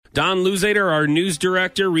Don Louzader, our news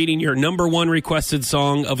director, reading your number one requested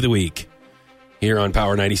song of the week here on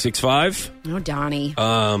Power 96.5. Oh, Donnie.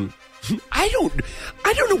 I don't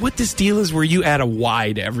know what this deal is where you add a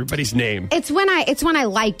Y to everybody's name. It's when I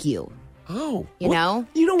like you. Oh. You know?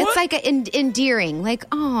 You know what? It's like endearing. Like,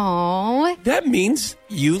 oh. That means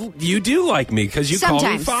you do like me because you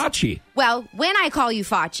Sometimes. call me Facci. Well, when I call you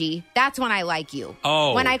Facci, that's when I like you.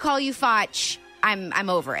 Oh. When I call you Fotch, I'm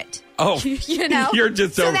over it. Oh. You know? You're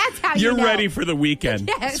just so that's how you're you know. ready for the weekend.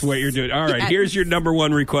 Yes. That's what you're doing. All right, Yes. Here's your number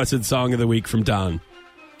one requested song of the week from Don.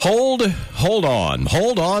 Hold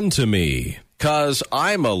on to me, 'cause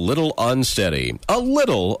I'm a little unsteady. Hold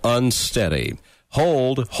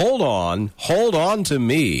on to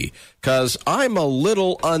me, 'cause I'm a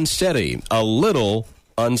little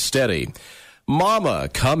unsteady. Mama,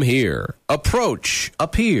 come here. Approach,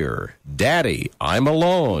 appear. Daddy, I'm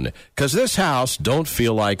alone, 'cause this house don't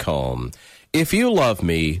feel like home. If you love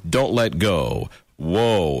me, don't let go.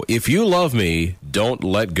 Whoa, if you love me, don't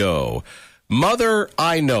let go. Mother,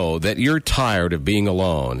 I know that you're tired of being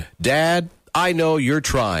alone. Dad, I know you're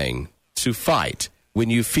trying to fight when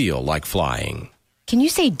you feel like flying. Can you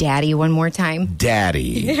say daddy one more time?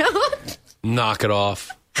 Daddy. Knock it off.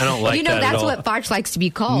 I don't like that at that's all. what Fotch likes to be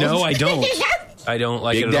called. No, I don't. I don't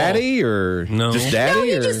like Big it at Daddy or No. just Daddy? No,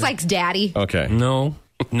 he or? just likes daddy. Okay. all. No,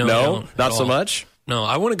 I don't not at so all. much? No,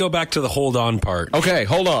 I want to go back to the hold on part. Okay,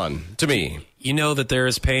 hold on to me. You know that there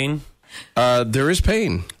is pain? There is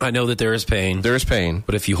pain. I know that there is pain. There is pain.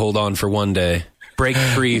 But if you hold on for one day, break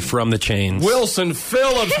free from the chains. Wilson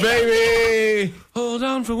Phillips, baby! Hold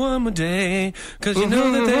on for one more day, because you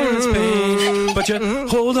know that there is pain. But you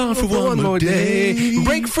hold on for one more day.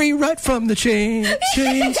 Break free right from the chains.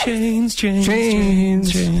 Chains.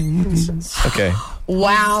 Okay.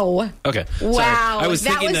 Wow. Okay. Sorry. Wow. I was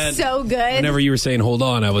that thinking was so good. Whenever you were saying hold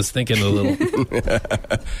on, I was thinking a little.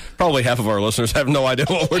 Probably half of our listeners have no idea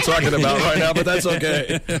what we're talking about right now, but that's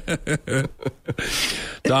okay.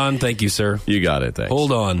 Don, thank you, sir. You got it, thanks.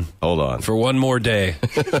 Hold on For for one more day.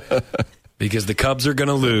 Because the Cubs are going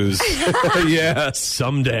to lose. yes.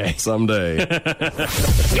 Someday.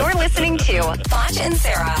 You're listening to Foch and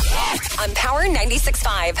Sarah on Power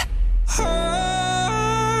 96.5.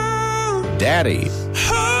 Daddy.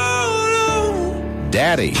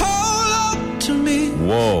 Daddy. Hold up to me.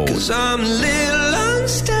 Whoa. 'Cause I'm a little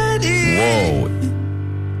unsteady. Whoa.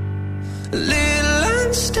 A little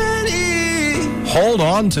unsteady. Hold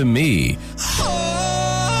on to me.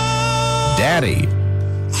 Daddy.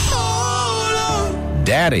 Hold on.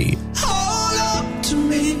 Daddy. Hold up to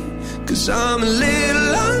me. 'Cause I'm a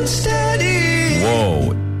little unsteady.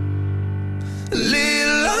 Whoa. A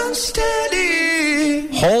little unsteady.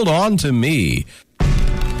 Hold on to me.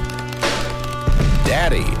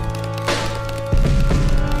 Daddy.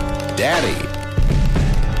 Daddy.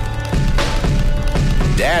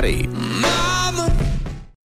 Daddy. My